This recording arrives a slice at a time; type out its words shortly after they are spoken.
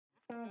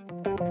Good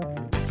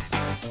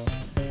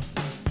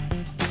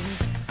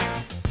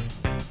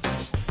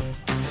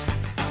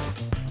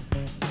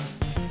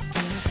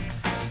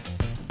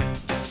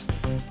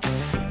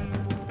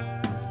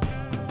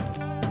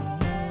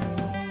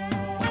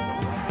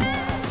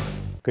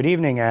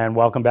evening and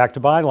welcome back to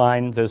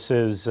Byline. This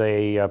is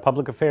a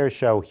public affairs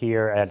show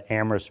here at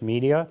Amherst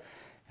Media,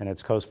 and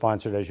it's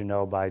co-sponsored, as you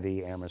know, by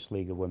the Amherst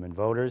League of Women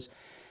Voters.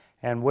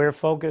 And we're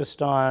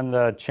focused on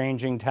the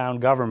changing town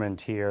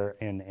government here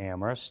in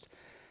Amherst.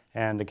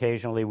 And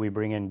occasionally we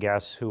bring in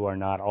guests who are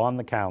not on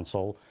the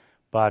council,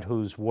 but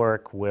whose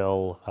work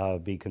will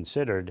be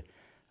considered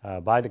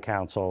by the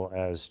council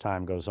as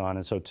time goes on.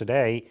 And so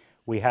today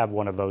we have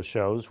one of those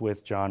shows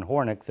with John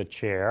Hornick, the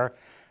chair.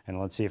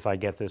 And let's see if I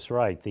get this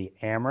right, the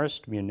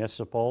Amherst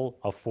Municipal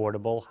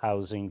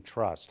Housing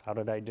Trust. How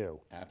did I do?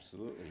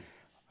 Absolutely.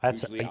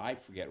 That's Usually I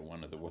forget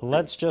one of the words.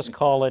 Let's just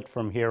call it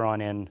from here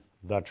on in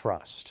the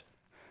trust.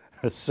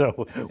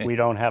 So we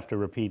don't have to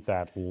repeat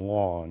that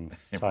long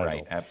title.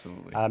 Right,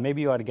 absolutely.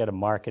 Maybe you ought to get a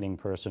marketing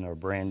person or a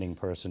branding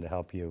person to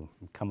help you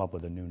come up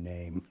with a new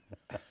name.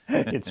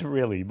 It's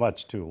really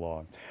much too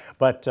long.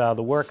 But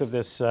the work of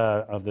this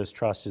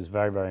trust is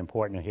very, very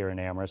important here in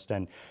Amherst.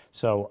 And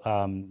so,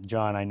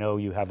 John, I know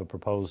you have a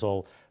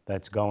proposal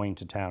that's going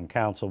to town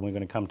council. We're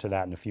going to come to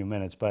that in a few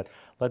minutes. But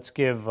let's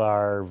give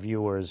our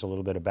viewers a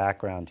little bit of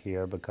background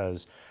here,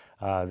 because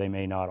they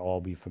may not all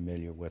be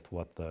familiar with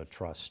what the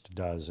trust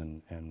does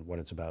and what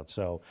it's about.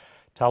 So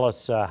tell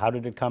us, how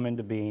did it come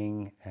into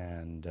being,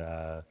 and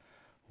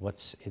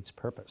what's its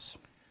purpose?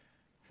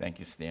 Thank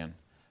you, Stan.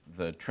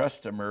 The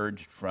trust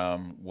emerged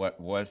from what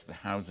was the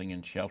Housing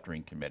and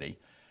Sheltering Committee,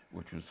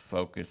 which was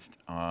focused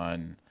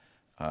on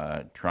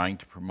trying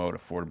to promote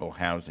affordable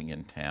housing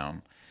in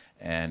town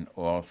and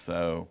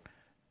also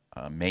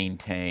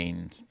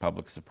maintain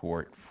public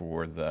support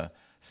for the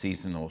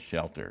seasonal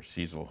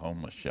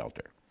homeless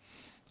shelter.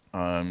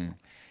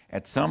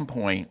 At some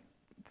point,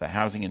 the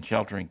Housing and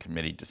Sheltering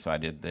Committee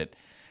decided that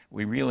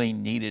we really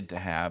needed to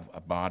have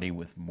a body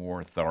with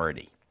more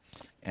authority.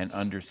 And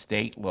under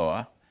state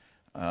law,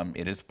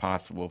 it is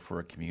possible for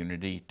a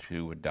community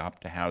to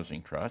adopt a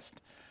housing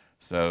trust.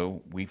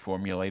 So we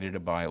formulated a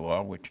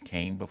bylaw which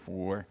came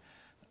before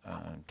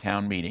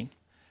town meeting,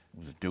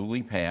 was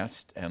duly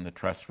passed, and the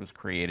trust was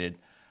created,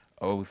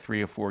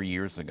 3 or 4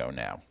 years ago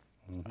now.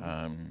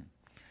 Mm-hmm.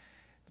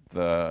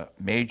 The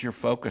major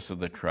focus of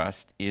the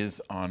trust is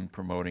on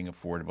promoting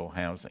affordable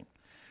housing.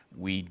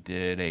 We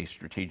did a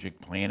strategic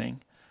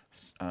planning,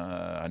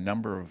 a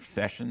number of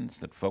sessions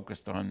that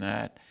focused on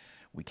that.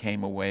 We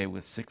came away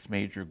with 6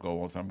 major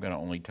goals. I'm going to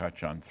only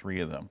touch on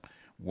 3 of them.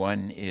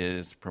 One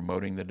is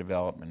promoting the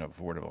development of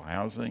affordable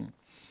housing.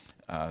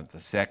 The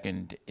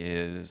second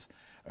is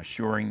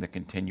assuring the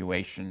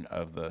continuation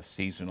of the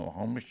seasonal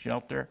homeless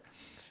shelter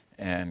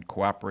and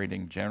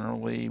cooperating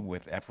generally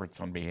with efforts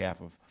on behalf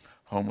of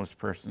homeless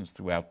persons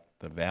throughout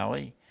the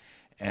valley,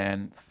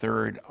 and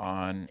third,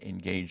 on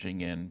engaging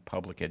in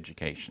public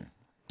education.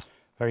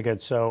 Very good.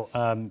 So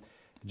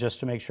just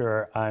to make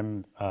sure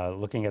I'm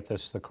looking at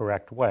this the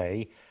correct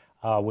way,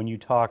 when you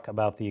talk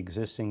about the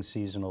existing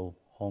seasonal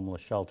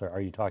homeless shelter,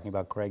 are you talking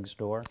about Craig's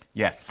Door?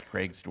 Yes,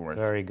 Craig's Doors.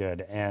 Very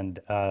good. And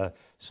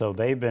so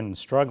they've been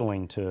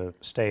struggling to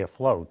stay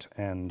afloat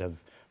and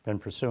have been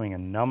pursuing a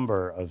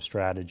number of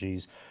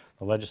strategies.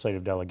 The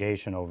legislative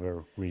delegation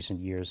over recent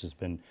years has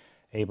been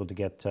able to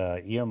get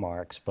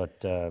earmarks,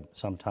 but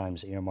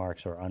sometimes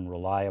earmarks are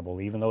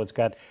unreliable. Even though it's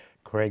got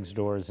Craig's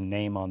Door's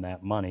name on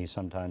that money,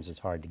 sometimes it's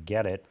hard to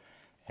get it,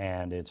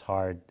 and it's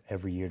hard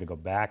every year to go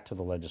back to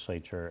the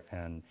legislature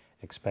and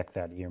expect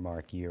that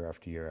earmark year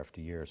after year after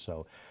year.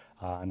 So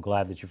I'm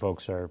glad that you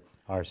folks are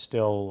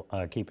still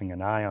keeping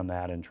an eye on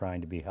that and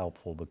trying to be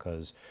helpful,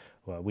 because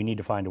we need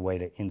to find a way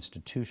to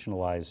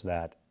institutionalize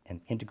that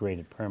and integrate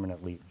it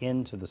permanently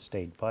into the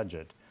state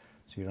budget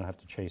so you don't have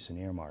to chase an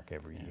earmark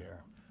every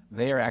year.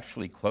 They are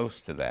actually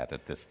close to that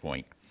at this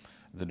point.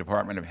 The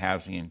Department of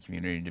Housing and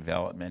Community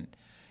Development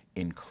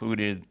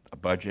included a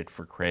budget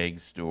for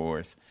Craig's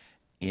Doors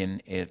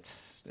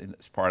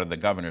as part of the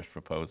governor's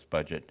proposed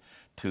budget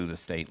to the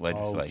state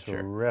legislature.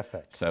 Oh,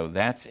 terrific. So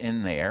that's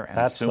in there. And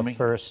that's the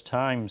first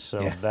time,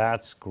 so yes.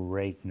 That's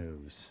great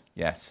news.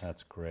 Yes.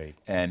 That's great.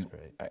 And that's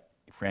great.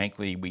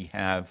 Frankly, we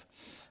have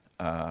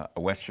a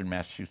Western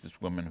Massachusetts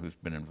woman who's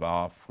been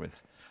involved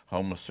with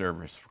homeless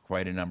service for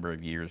quite a number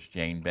of years,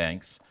 Jane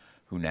Banks,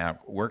 who now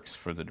works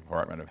for the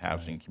Department of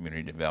Housing and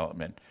Community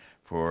Development,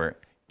 for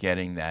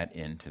getting that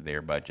into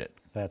their budget.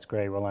 That's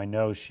great. Well, I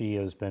know she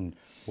has been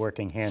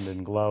working hand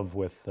in glove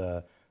with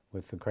the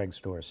Craig's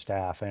Door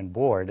staff and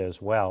board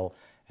as well,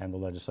 and the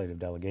legislative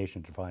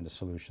delegation to find a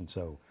solution.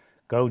 So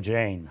go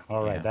Jane.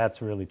 All right, that's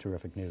really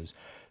terrific news.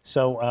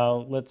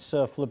 So let's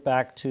flip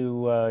back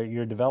to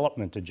your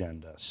development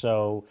agenda.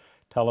 So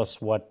tell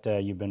us what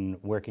you've been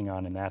working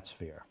on in that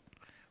sphere.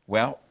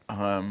 Well,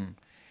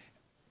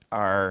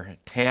 our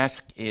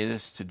task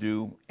is to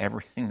do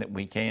everything that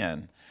we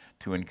can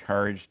to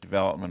encourage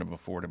development of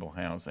affordable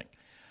housing.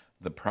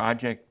 The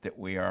project that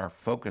we are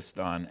focused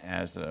on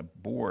as a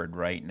board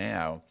right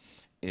now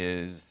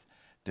is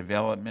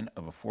development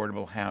of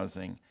affordable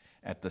housing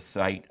at the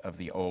site of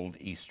the old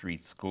East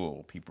Street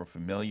School. People are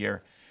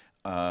familiar.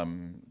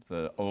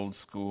 The old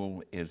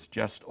school is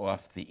just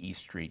off the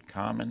East Street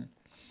Common,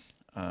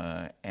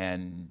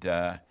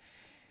 and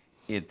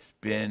it's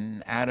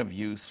been out of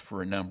use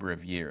for a number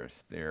of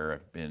years. There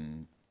have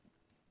been,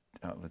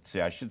 let's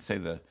see, I should say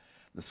the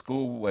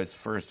school was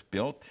first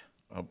built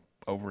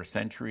over a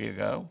century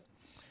ago,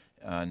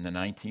 in the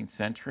 19th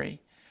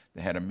century.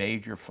 They had a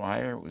major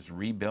fire. It was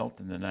rebuilt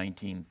in the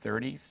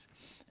 1930s,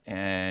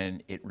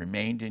 and it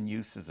remained in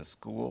use as a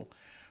school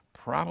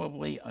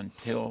probably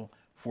until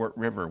Fort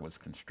River was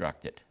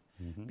constructed,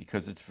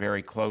 because it's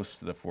very close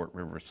to the Fort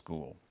River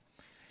School.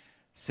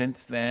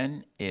 Since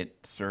then,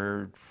 it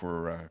served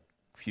for a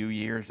few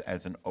years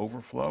as an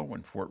overflow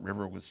when Fort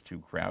River was too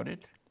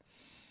crowded.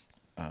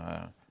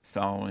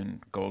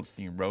 Solomon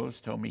Goldstein Rose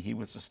told me he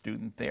was a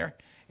student there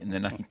in the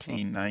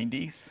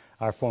 1990s.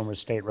 Our former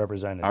state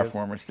representative. Our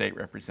former state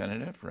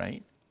representative,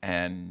 right?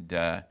 And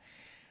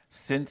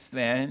since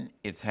then,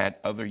 it's had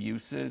other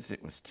uses.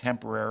 It was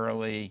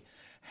temporarily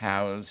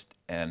housed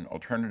an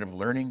alternative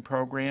learning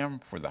program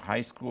for the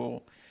high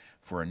school.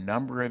 For a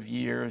number of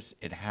years,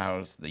 it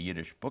housed the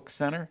Yiddish Book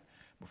Center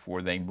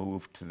before they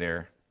moved to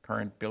their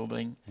current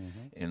building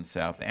in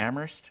South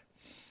Amherst.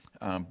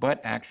 But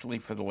actually,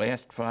 for the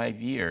last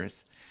 5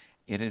 years,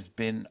 it has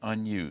been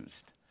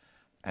unused.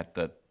 At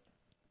the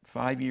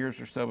 5 years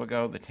or so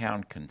ago, the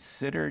town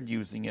considered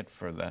using it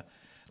for the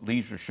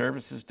Leisure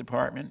Services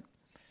Department.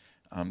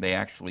 They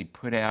actually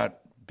put out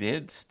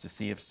bids to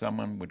see if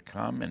someone would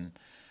come and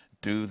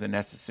do the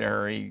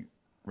necessary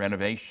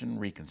renovation,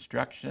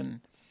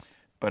 reconstruction,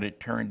 but it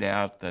turned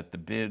out that the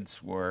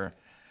bids were,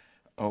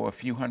 a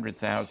few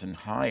 $100,000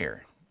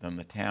 higher than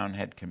the town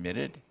had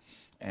committed,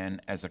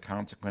 and as a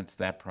consequence,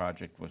 that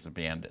project was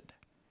abandoned.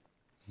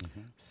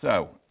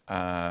 So,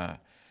 at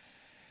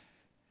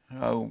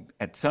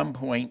some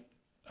point,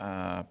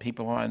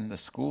 people on the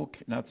school,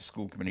 not the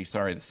school committee,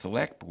 sorry, the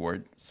select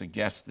board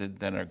suggested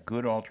that a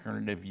good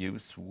alternative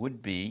use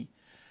would be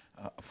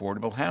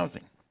affordable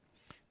housing.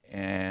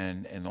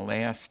 And in the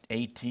last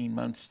 18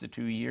 months to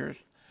 2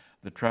 years,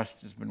 the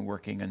trust has been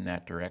working in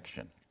that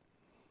direction.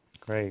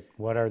 Great.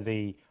 What are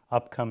the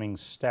upcoming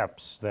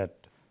steps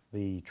that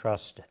the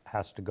trust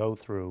has to go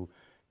through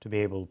to be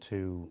able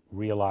to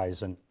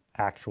realize an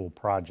actual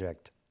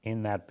project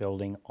in that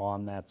building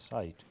on that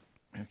site?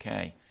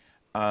 Okay.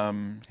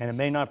 And it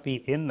may not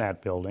be in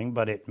that building,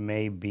 but it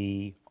may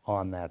be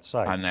on that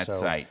site. On that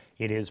site.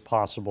 It is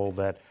possible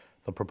that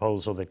the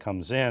proposal that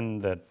comes in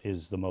that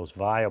is the most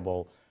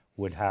viable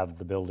would have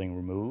the building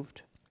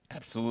removed.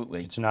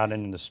 Absolutely. It's not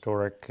in an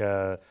historic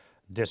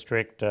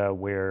district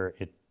where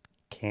it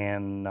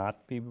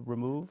cannot be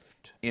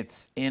removed.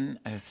 It's in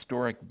a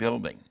historic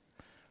building,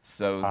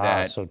 so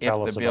that so if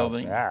tell the us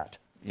building, about that.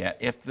 yeah,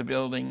 if the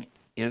building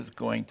is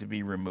going to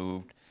be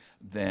removed,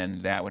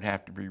 then that would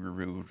have to be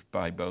removed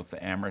by both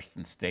the Amherst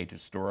and State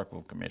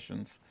Historical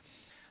Commissions.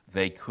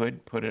 They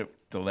could put a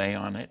delay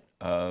on it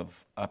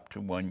of up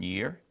to 1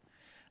 year.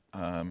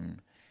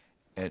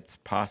 It's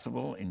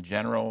possible. In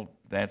general,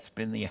 that's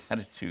been the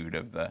attitude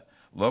of the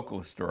local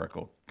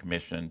historical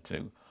commission,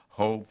 to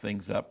hold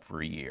things up for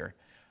a year.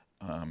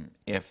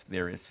 If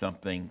there is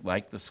something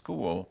like the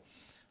school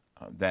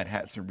that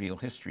has a real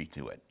history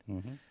to it.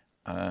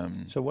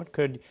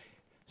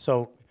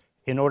 So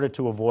in order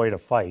to avoid a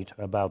fight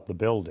about the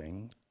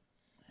building,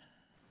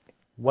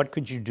 what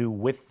could you do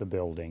with the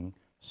building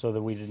so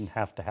that we didn't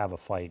have to have a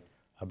fight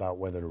about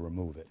whether to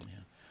remove it?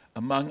 Yeah.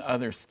 Among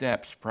other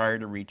steps, prior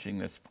to reaching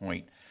this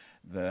point,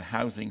 the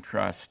Housing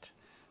Trust,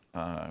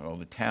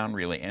 the town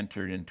really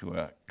entered into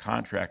a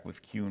contract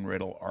with Kuhn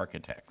Riddle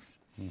Architects.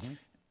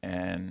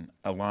 And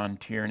Alon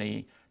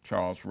Tierney,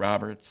 Charles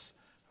Roberts,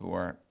 who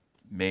are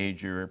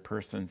major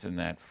persons in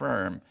that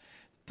firm,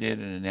 did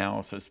an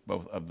analysis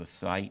both of the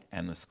site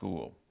and the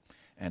school.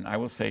 And I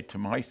will say, to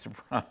my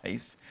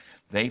surprise,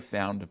 they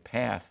found a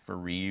path for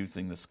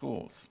reusing the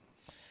schools.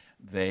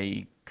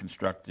 They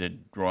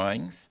constructed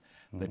drawings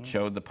that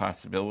showed the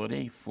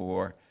possibility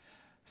for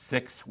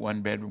 6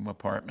 one-bedroom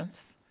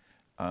apartments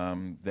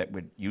that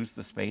would use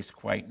the space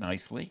quite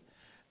nicely.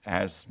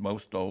 As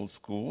most old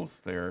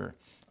schools, there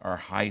are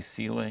high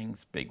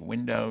ceilings, big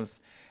windows,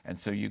 and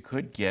so you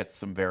could get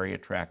some very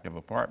attractive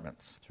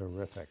apartments.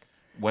 Terrific.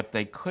 What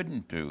they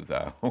couldn't do,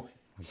 though,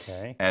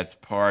 Okay. as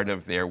part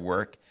of their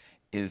work,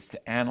 is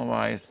to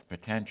analyze the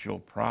potential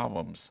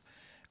problems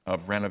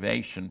of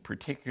renovation,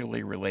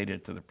 particularly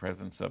related to the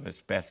presence of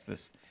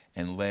asbestos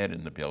and lead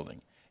in the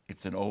building.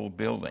 It's an old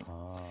building.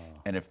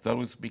 And if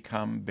those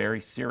become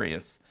very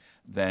serious,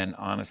 then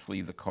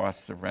honestly the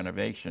costs of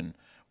renovation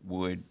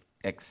would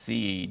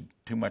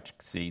too much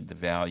exceed the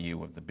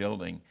value of the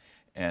building,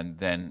 and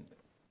then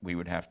we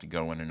would have to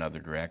go in another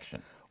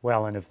direction.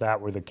 Well, and if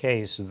that were the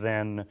case,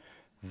 then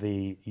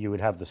you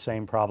would have the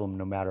same problem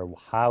no matter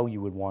how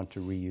you would want to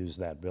reuse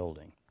that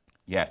building.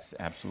 Yes,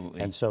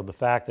 absolutely. And so the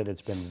fact that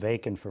it's been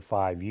vacant for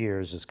 5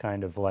 years is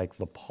kind of like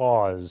the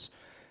pause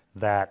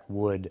that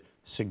would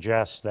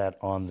suggests that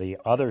on the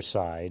other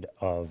side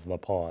of the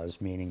pause,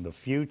 meaning the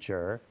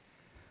future,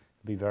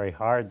 it'd be very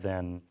hard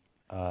then,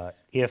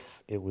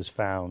 if it was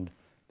found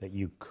that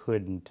you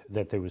couldn't,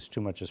 that there was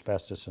too much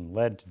asbestos and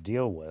lead to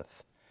deal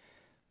with,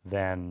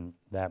 then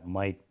that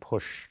might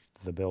push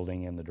the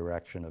building in the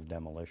direction of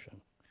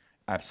demolition.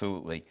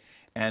 Absolutely.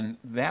 And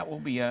that will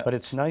be a... But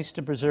it's nice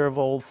to preserve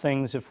old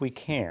things if we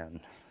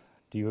can.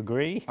 Do you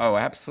agree? Oh,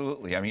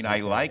 absolutely. I mean,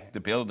 I like the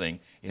building.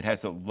 It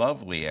has a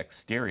lovely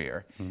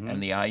exterior.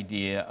 And the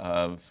idea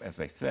of, as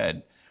I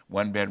said,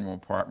 one-bedroom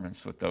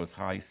apartments with those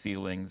high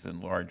ceilings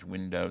and large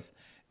windows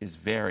is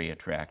very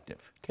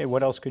attractive. Okay,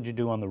 what else could you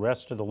do on the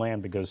rest of the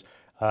land? Because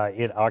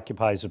it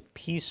occupies a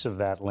piece of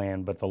that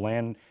land, but the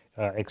land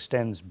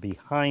extends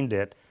behind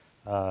it.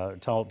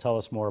 Tell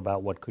us more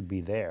about what could be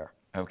there.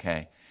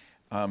 Okay.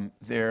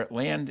 Their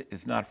land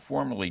is not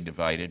formally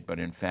divided, but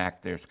in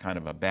fact there's kind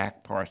of a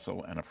back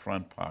parcel and a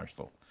front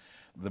parcel.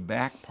 The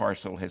back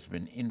parcel has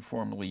been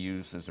informally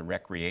used as a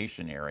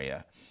recreation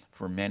area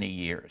for many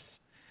years.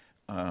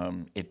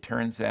 It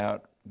turns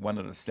out one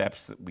of the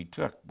steps that we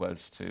took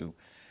was to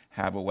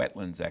have a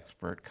wetlands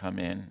expert come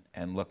in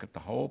and look at the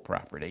whole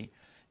property,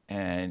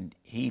 and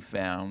he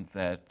found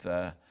that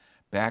the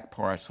back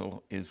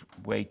parcel is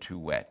way too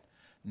wet.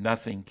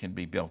 Nothing can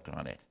be built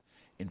on it.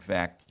 In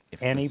fact,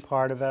 if Any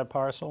part of that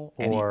parcel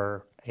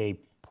or a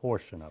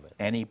portion of it?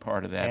 any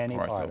part of that Any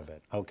parcel. part of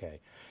it, okay.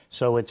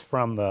 So it's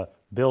from the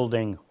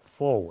building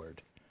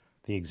forward.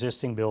 The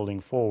existing building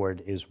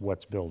forward is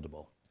what's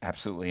buildable.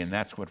 Absolutely, and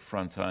that's what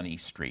fronts on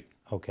East Street.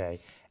 Okay.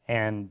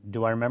 And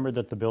do I remember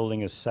that the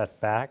building is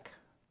set back?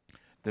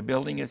 The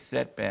building is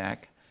set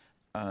back,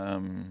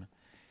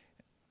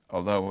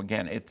 although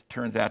again, it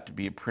turns out to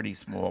be a pretty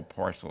small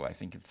parcel. I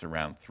think it's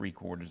around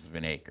 3/4 of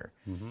an acre.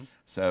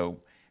 So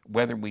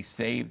whether we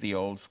save the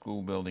old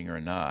school building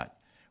or not,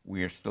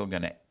 we are still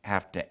going to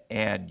have to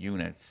add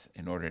units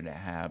in order to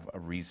have a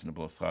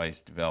reasonable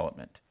sized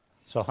development.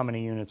 So how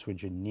many units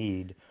would you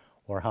need,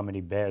 or how many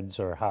beds,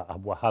 or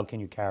how can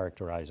you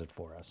characterize it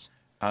for us?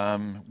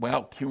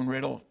 Well,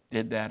 Kuhn-Riddle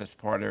did that as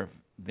part of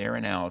their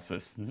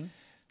analysis.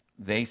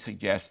 They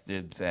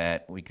suggested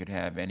that we could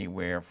have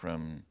anywhere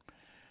from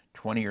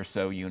 20 or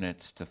so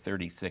units to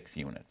 36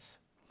 units.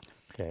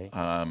 Okay.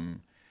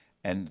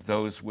 And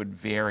those would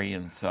vary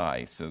in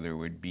size. So there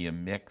would be a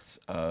mix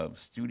of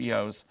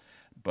studios,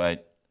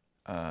 but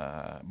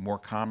more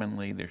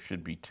commonly there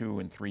should be 2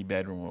 and 3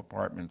 bedroom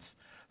apartments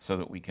so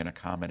that we can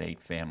accommodate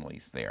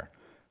families there.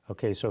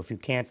 Okay, so if you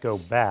can't go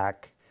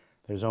back,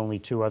 there's only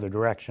 2 other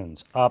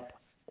directions, up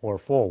or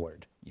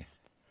forward. Yeah.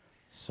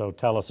 So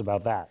tell us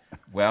about that.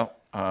 Well,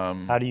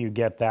 How do you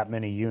get that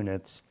many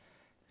units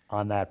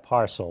on that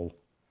parcel?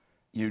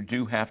 you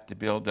do have to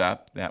build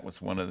up. That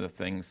was one of the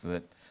things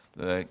that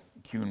the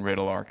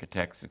Kuhn-Riddle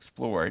architects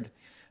explored,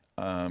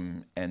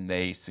 and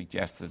they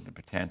suggested the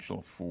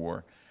potential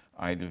for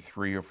either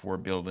 3 or 4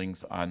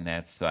 buildings on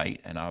that site,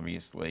 and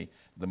obviously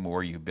the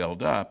more you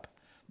build up,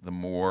 the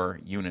more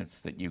units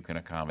that you can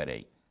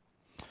accommodate.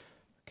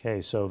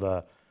 Okay,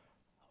 so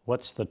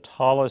what's the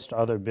tallest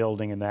other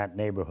building in that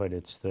neighborhood?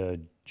 It's the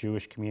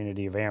Jewish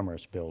Community of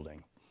Amherst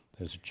building.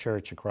 There's a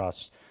church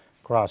across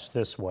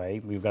this way.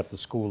 We've got the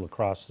school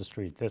across the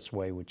street this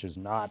way, which is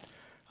not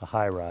a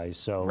high-rise.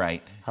 So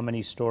Right. how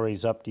many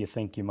stories up do you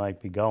think you might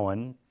be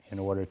going in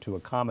order to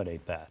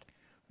accommodate that?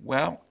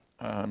 Well,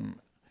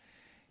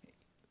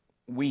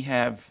 we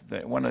have,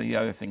 one of the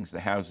other things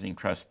the Housing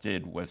Trust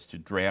did was to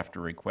draft a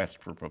request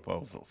for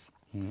proposals.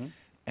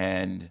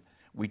 And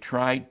we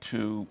tried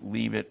to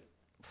leave it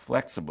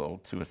flexible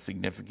to a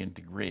significant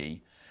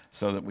degree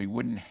so that we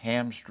wouldn't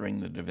hamstring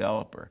the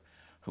developer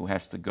who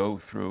has to go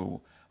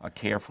through a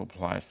careful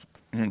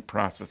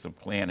process of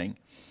planning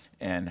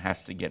and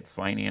has to get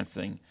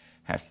financing,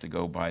 has to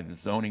go by the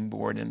zoning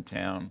board in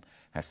town,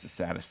 has to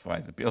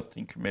satisfy the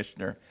building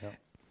commissioner,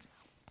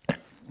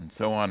 and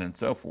so on and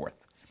so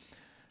forth.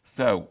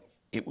 So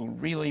it will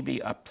really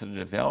be up to the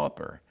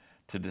developer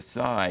to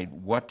decide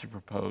what to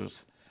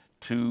propose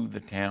to the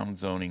town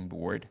zoning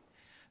board,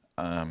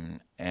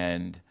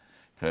 and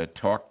to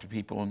talk to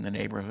people in the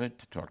neighborhood,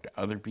 to talk to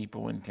other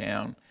people in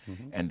town,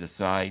 and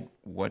decide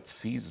what's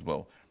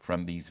feasible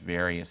from these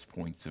various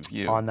points of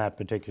view. On that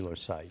particular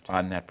site?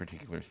 On that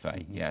particular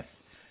site,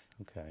 yes.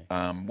 Okay.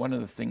 One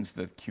of the things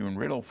that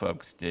Kuhn-Riddle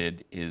folks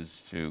did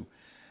is to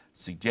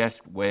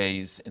suggest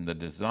ways in the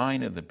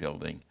design of the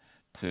building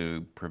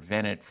to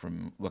prevent it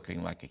from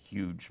looking like a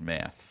huge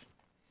mess.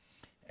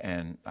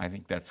 And I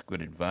think that's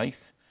good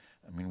advice.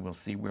 I mean, we'll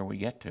see where we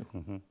get to.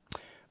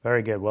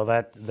 Very good. Well,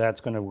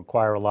 that's going to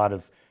require a lot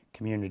of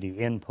community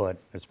input,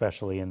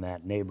 especially in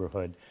that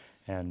neighborhood.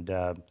 And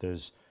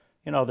there's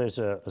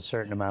a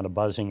certain amount of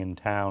buzzing in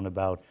town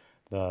about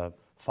the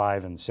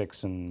 5 and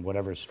 6 and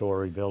whatever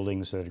story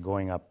buildings that are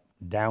going up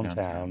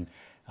downtown,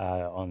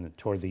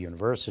 toward the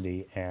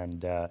university.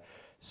 And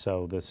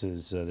so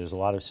there's a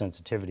lot of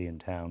sensitivity in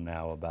town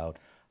now about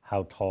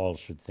how tall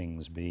should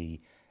things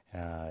be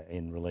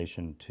in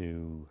relation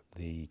to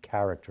the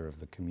character of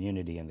the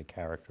community and the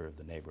character of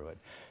the neighborhood.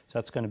 So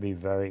that's going to be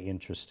very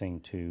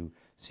interesting to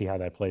see how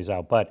that plays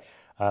out. But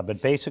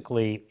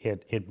basically,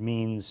 it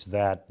means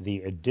that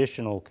the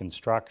additional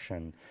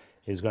construction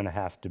is going to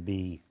have to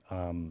be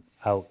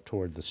out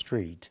toward the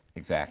street.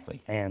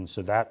 Exactly. And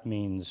so that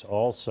means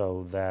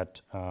also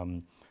that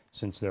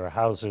since there are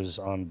houses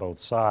on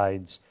both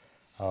sides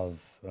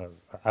of,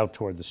 out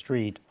toward the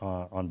street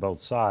on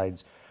both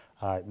sides,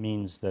 it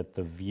means that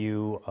the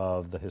view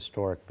of the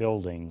historic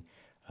building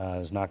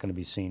is not going to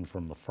be seen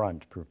from the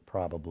front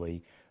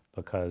probably,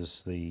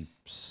 because the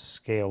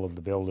scale of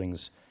the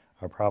buildings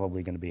are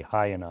probably going to be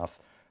high enough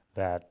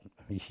that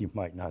you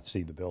might not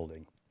see the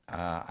building.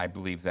 I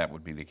believe that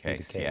would be the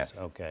case, yes.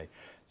 Okay,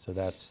 so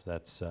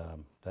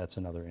that's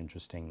another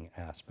interesting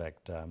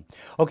aspect.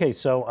 Okay,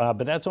 so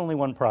but that's only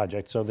one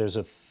project. So there's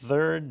a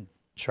third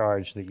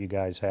charge that you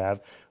guys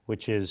have,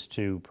 which is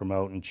to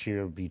promote and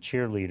be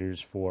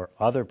cheerleaders for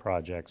other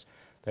projects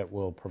that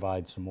will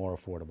provide some more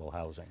affordable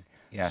housing.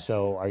 Yes.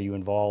 So are you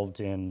involved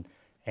in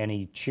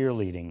any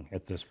cheerleading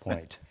at this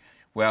point?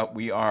 Well,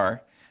 we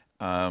are.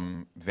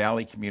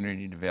 Valley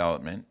Community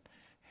Development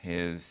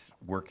is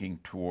working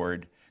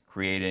toward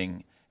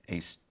creating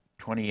a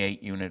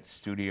 28-unit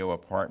studio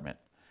apartment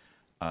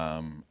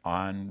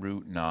on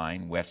Route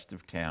 9 west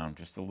of town,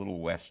 just a little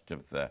west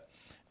of the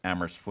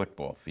Amherst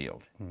football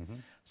field.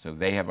 So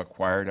they have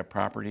acquired a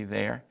property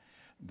there.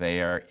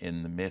 They are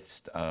in the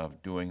midst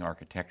of doing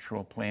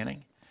architectural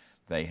planning.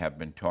 They have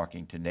been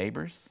talking to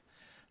neighbors.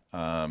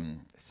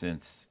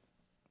 Since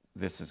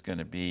this is going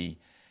to be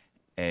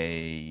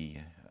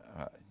a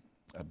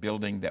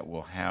building that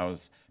will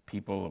house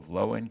people of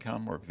low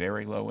income or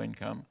very low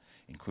income,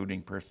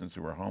 including persons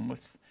who are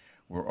homeless,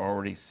 we're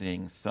already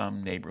seeing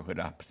some neighborhood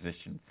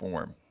opposition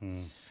form.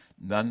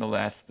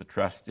 Nonetheless, the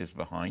trust is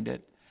behind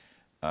it.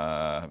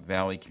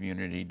 Valley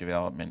Community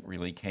Development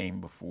really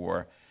came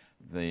before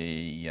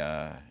the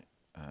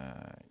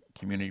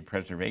Community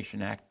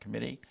Preservation Act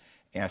Committee,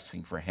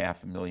 asking for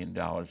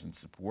 $500,000 in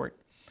support,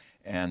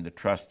 and the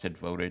trust had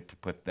voted to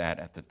put that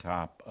at the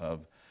top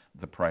of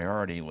the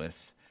priority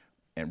list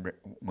and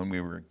when we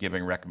were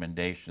giving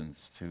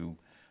recommendations to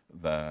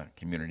the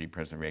Community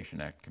Preservation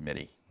Act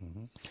Committee.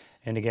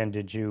 And again,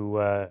 did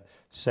you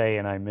say,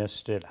 and I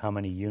missed it, how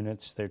many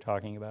units they're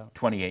talking about?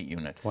 28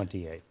 units.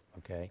 28,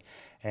 okay.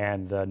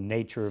 And the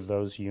nature of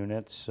those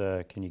units,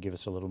 can you give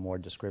us a little more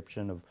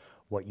description of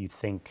what you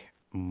think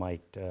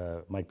might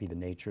be the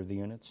nature of the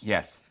units?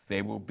 Yes,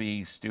 they will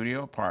be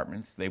studio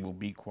apartments. They will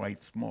be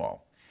quite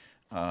small,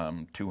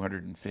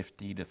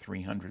 250 to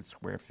 300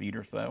 square feet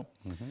or so.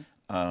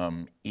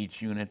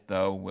 Each unit,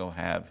 though, will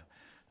have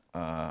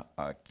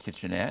a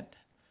kitchenette,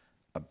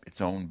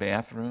 its own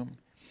bathroom,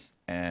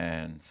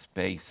 and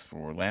space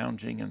for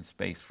lounging and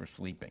space for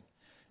sleeping.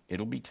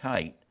 It'll be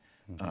tight,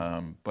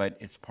 but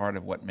it's part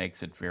of what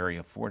makes it very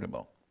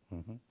affordable.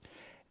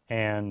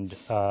 And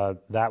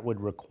that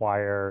would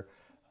require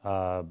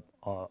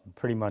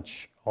pretty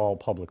much all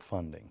public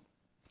funding.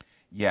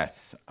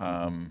 Yes,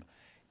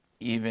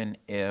 even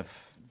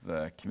if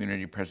the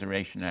Community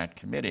Preservation Act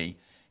Committee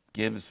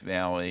gives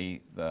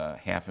Valley the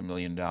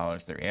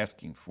 $500,000 they're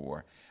asking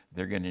for,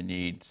 they're going to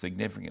need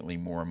significantly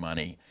more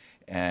money,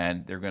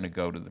 and they're going to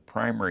go to the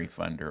primary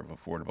funder of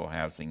affordable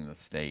housing in the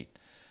state,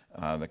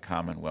 the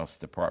Commonwealth's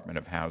Department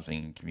of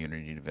Housing and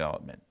Community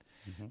Development.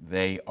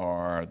 They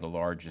are the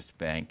largest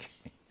bank,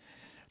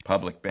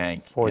 public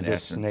bank For in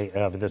this, essence.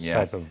 this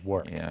Yes. type of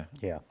work. Yeah.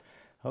 Yeah.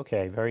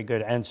 Okay, very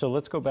good. And so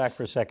let's go back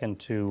for a second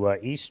to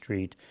East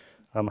Street.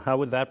 How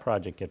would that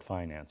project get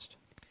financed?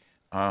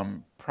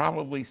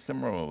 Probably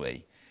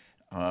similarly.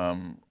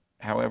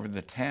 However,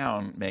 the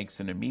town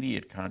makes an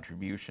immediate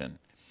contribution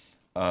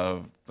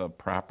of the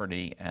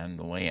property and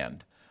the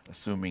land,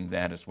 assuming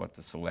that is what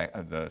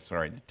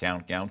the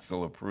town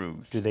council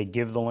approves. Do they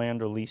give the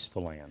land or lease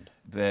the land?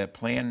 The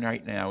plan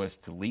right now is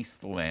to lease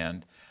the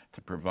land,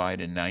 to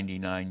provide a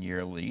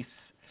 99-year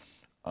lease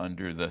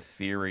under the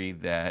theory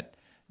that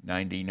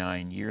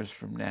 99 years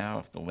from now,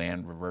 if the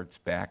land reverts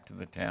back to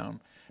the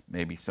town,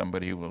 maybe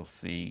somebody will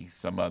see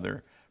some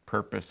other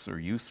purpose or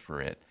use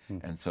for it,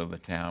 and so the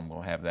town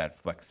will have that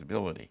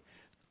flexibility.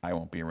 I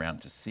won't be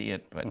around to see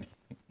it, but...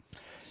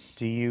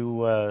 Do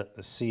you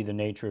see the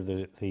nature of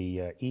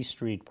the East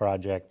Street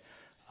project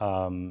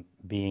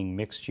being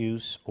mixed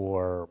use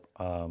or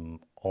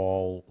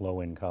all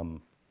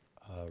low-income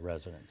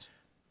residents?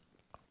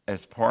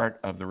 As part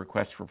of the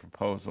request for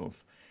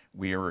proposals,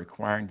 we are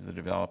requiring the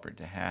developer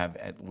to have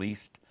at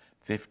least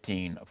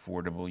 15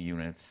 affordable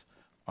units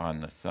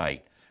on the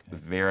site,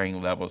 with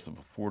varying levels of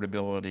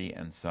affordability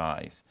and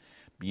size.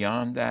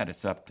 Beyond that,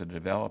 it's up to the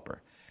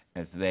developer.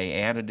 As they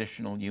add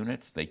additional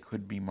units, they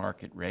could be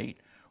market rate,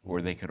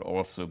 or they could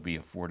also be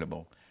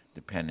affordable,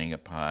 depending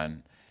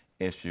upon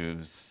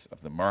issues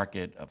of the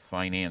market, of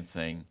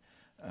financing,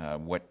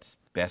 what's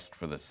best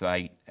for the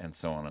site, and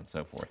so on and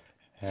so forth.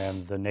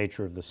 And the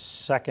nature of the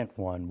second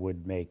one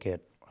would make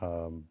it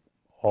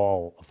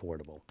all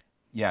affordable.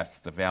 Yes,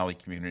 the Valley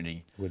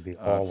Community Would be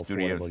all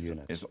Studios affordable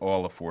units. is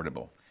all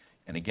affordable.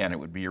 And again, it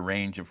would be a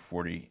range of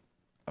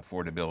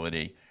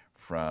affordability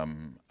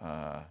from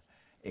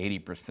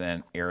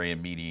 80% area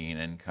median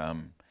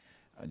income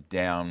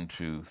down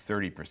to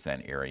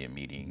 30% area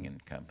median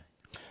income.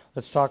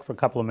 Let's talk for a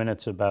couple of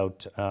minutes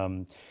about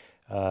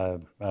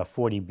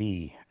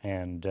 40B,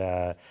 and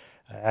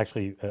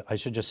actually, I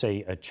should just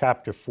say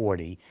Chapter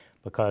 40,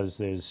 because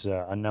there's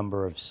a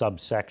number of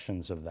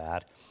subsections of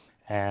that.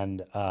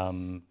 And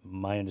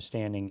my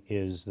understanding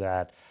is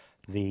that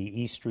the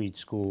East Street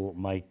School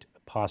might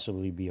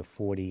possibly be a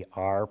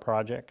 40R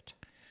project.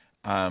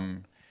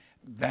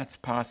 That's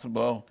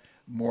possible.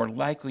 More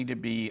likely to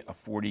be a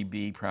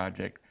 40B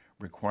project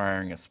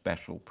requiring a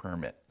special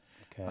permit.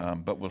 Okay.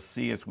 But we'll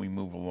see as we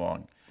move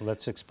along.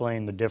 Let's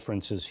explain the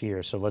differences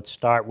here. So let's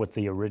start with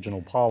the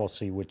original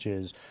policy, which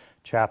is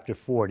Chapter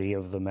 40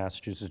 of the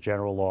Massachusetts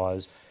General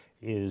Laws,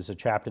 is a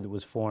chapter that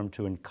was formed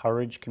to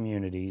encourage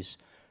communities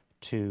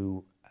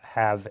to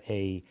have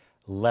a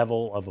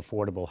level of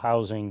affordable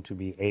housing, to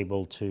be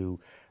able to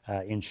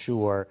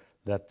ensure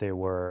that there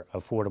were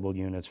affordable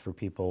units for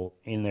people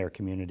in their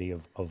community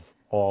of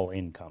all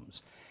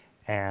incomes.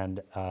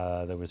 And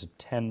there was a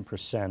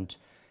 10%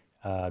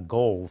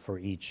 goal for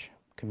each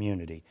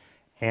community.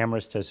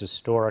 Amherst has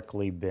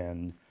historically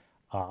been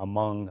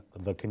among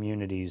the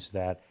communities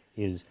that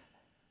is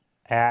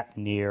at,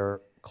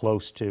 near,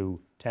 close to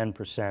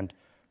 10%,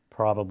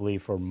 probably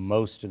for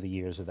most of the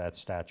years that that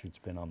statute's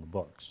been on the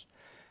books.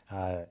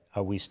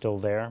 Are we still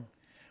there?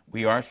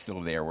 We are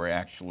still there. We're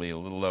actually a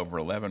little over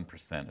 11%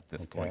 at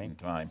this point in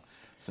time.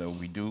 So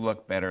we do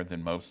look better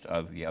than most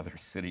of the other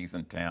cities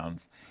and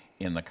towns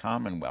in the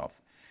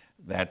Commonwealth.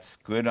 That's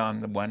good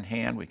on the one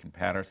hand. We can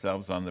pat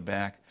ourselves on the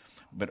back.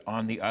 But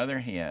on the other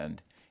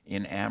hand,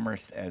 in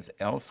Amherst as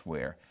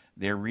elsewhere,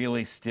 there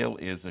really still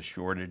is a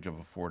shortage of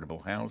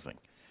affordable housing.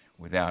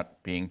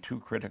 Without being too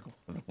critical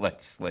of the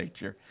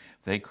legislature,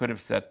 they could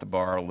have set the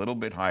bar a little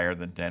bit higher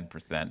than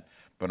 10%,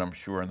 but I'm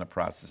sure in the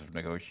process of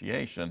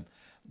negotiation,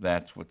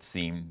 that's what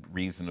seemed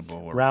reasonable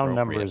or Round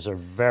appropriate. numbers are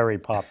very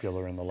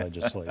popular in the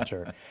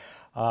legislature.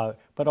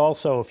 But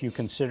also, if you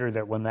consider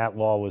that when that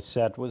law was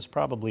set was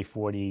probably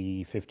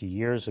 40, 50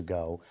 years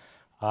ago,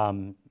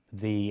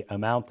 the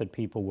amount that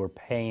people were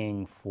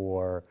paying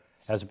for,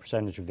 as a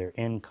percentage of their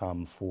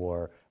income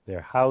for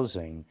their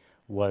housing,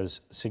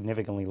 was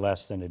significantly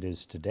less than it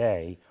is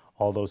today,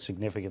 although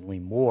significantly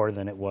more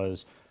than it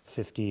was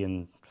 50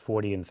 and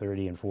 40 and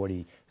 30 and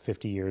 40,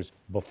 50 years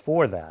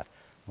before that.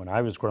 When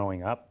I was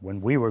growing up, when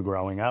we were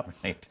growing up,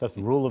 Right. the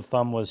rule of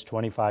thumb was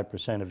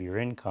 25% of your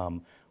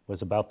income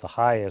was about the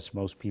highest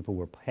most people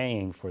were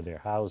paying for their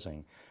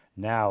housing.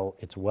 Now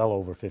it's well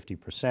over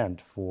 50%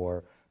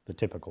 for the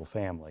typical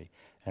family.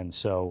 And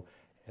so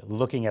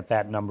looking at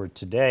that number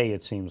today,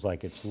 it seems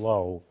like it's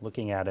low.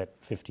 Looking at it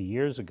 50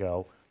 years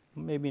ago,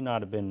 maybe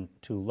not have been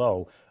too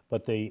low,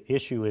 but the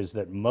issue is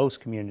that most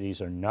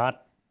communities are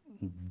not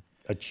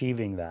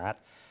achieving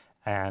that,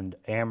 and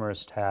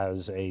Amherst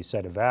has a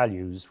set of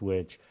values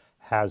which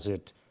has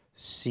it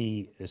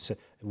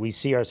we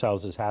see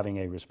ourselves as having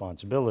a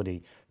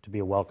responsibility to be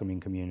a welcoming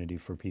community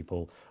for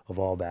people of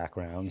all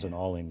backgrounds and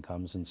all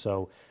incomes, and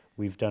so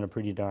we've done a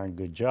pretty darn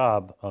good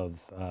job of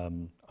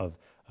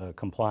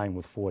complying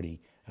with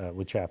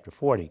with Chapter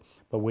 40.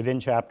 But within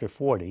Chapter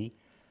 40,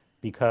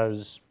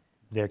 because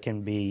there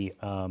can be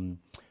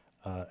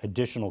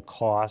additional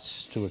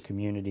costs to a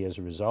community as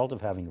a result of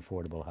having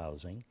affordable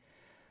housing.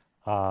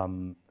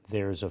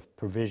 There's a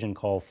provision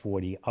called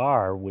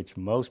 40R, which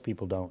most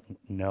people don't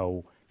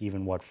know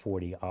even what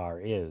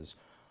 40R is.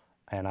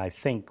 And I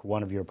think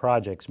one of your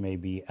projects may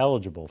be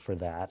eligible for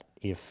that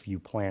if you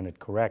plan it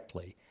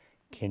correctly.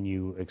 Can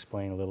you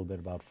explain a little bit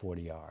about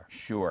 40R?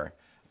 Sure.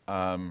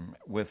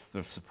 With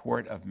the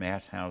support of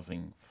Mass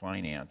Housing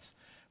Finance,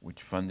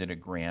 which funded a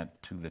grant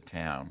to the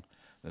town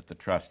that the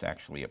trust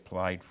actually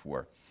applied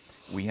for,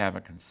 we have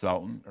a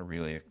consultant, or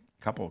really a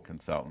couple of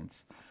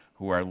consultants,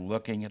 who are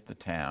looking at the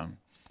town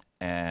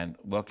and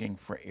looking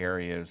for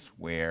areas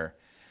where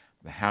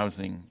the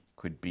housing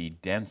could be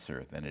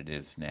denser than it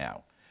is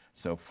now.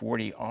 So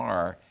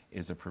 40R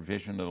is a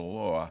provision of the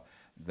law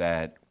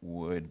that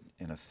would,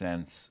 in a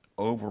sense,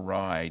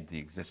 override the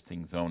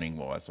existing zoning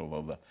laws,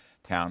 although the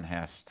town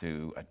has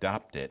to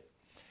adopt it,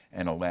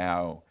 and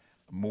allow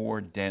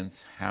more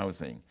dense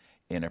housing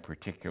in a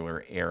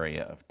particular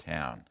area of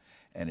town.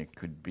 And it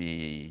could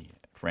be,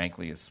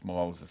 frankly, as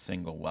small as a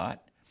single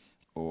lot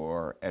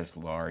or as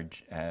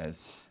large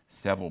as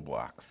several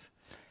blocks.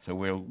 So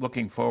we're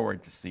looking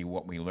forward to see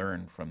what we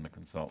learn from the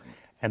consultant.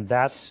 And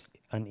that's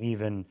an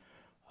even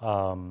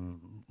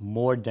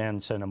more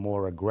dense and a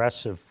more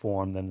aggressive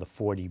form than the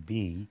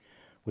 40B,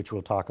 which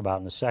we'll talk about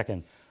in a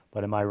second.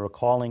 But am I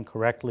recalling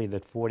correctly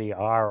that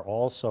 40R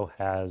also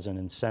has an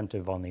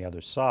incentive on the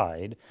other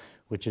side,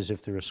 which is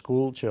if there are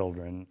school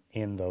children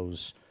in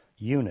those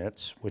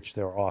units, which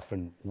there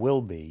often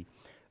will be,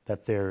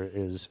 that there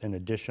is an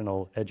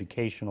additional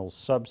educational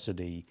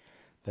subsidy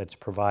that's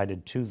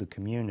provided to the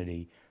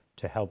community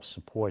to help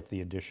support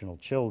the additional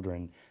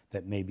children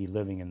that may be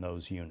living in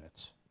those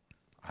units.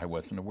 I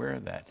wasn't aware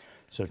of that.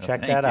 So So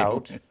check thank that you.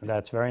 out.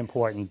 That's very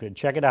important. But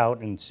check it out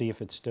and see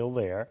if it's still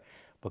there,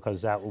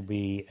 because that will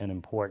be an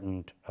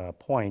important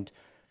point.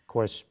 Of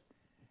course,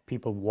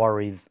 people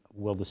worry,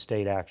 will the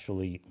state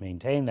actually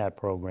maintain that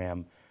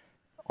program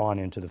on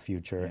into the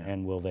future,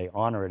 and will they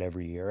honor it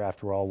every year?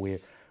 After all,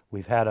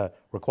 we've had a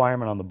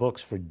requirement on the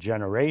books for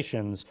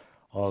generations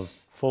of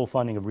full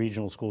funding of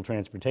regional school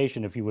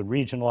transportation if you would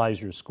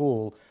regionalize your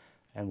school,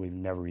 and we've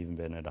never even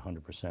been at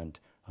 100%,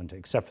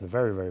 except for the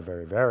very, very,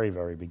 very, very,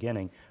 very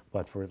beginning.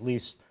 But for at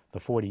least the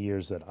 40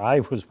 years that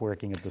I was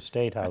working at the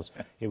State House,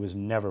 it was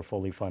never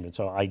fully funded.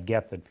 So I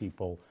get that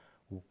people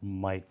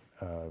might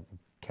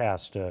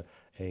cast it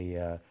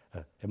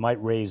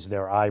might raise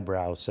their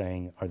eyebrow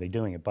saying, are they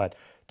doing it? But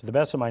to the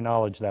best of my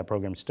knowledge, that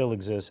program still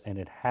exists, and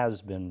it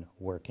has been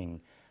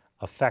working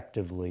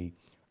effectively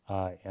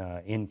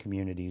in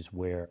communities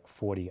where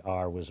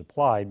 40R was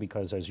applied,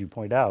 because as you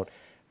point out,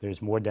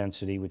 there's more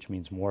density, which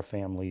means more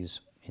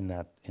families in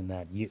a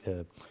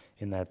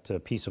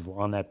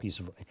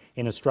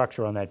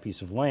structure on that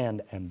piece of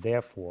land, and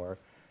therefore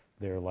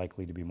there are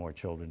likely to be more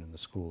children in the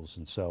schools.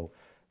 And so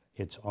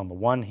it's, on the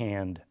one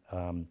hand,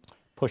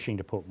 pushing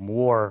to put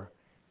more,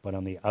 but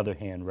on the other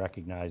hand,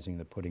 recognizing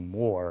that putting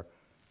more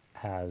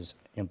has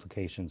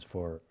implications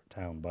for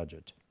town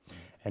budget.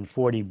 And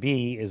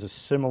 40B is a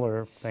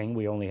similar thing.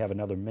 We only have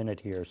another minute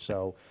here,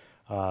 so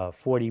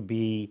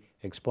 40B,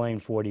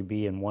 explain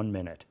 40B in 1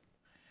 minute.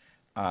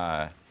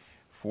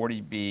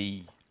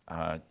 40B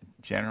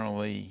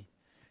generally,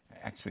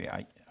 actually,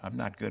 I'm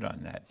not good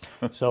on that.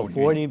 So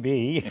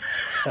 40B,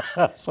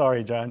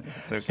 sorry, John.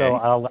 okay. So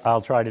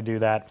I'll try to do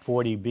that.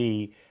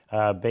 40B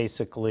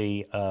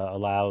basically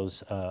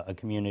allows a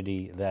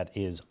community that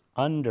is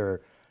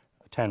under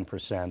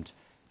 10%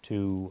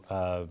 to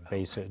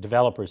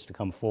developers to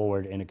come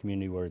forward in a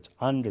community where it's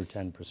under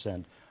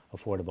 10%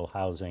 affordable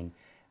housing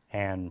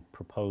and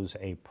propose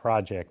a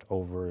project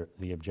over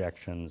the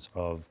objections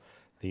of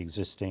the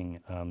existing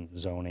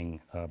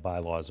zoning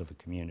bylaws of a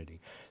community.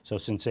 So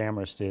since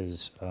Amherst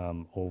is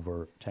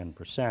over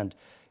 10%,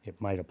 it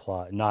might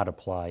not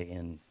apply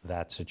in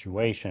that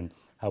situation.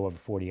 However,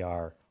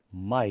 40R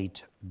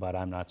might, but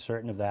I'm not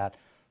certain of that.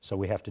 So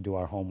we have to do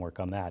our homework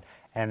on that.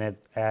 And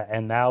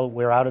now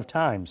we're out of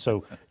time.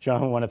 So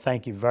John, I want to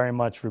thank you very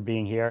much for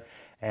being here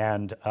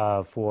and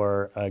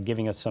for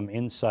giving us some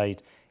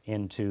insight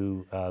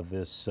into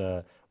this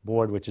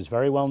board, which is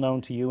very well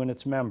known to you and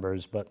its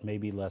members, but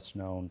maybe less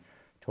known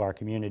to our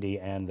community.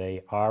 And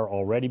they are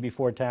already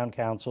before Town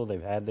Council.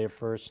 They've had their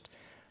first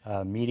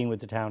meeting with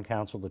the Town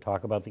Council to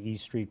talk about the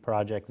East Street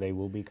project. They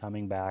will be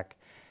coming back,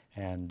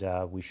 and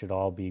we should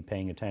all be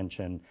paying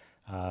attention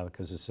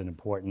because it's an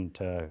important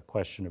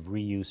question of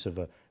reuse of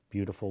a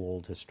beautiful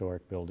old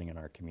historic building in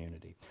our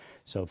community.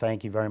 So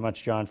thank you very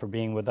much, John, for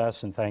being with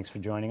us, and thanks for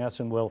joining us,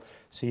 and we'll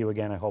see you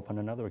again, I hope, on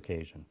another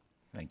occasion.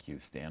 Thank you,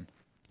 Stan.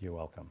 You're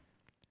welcome.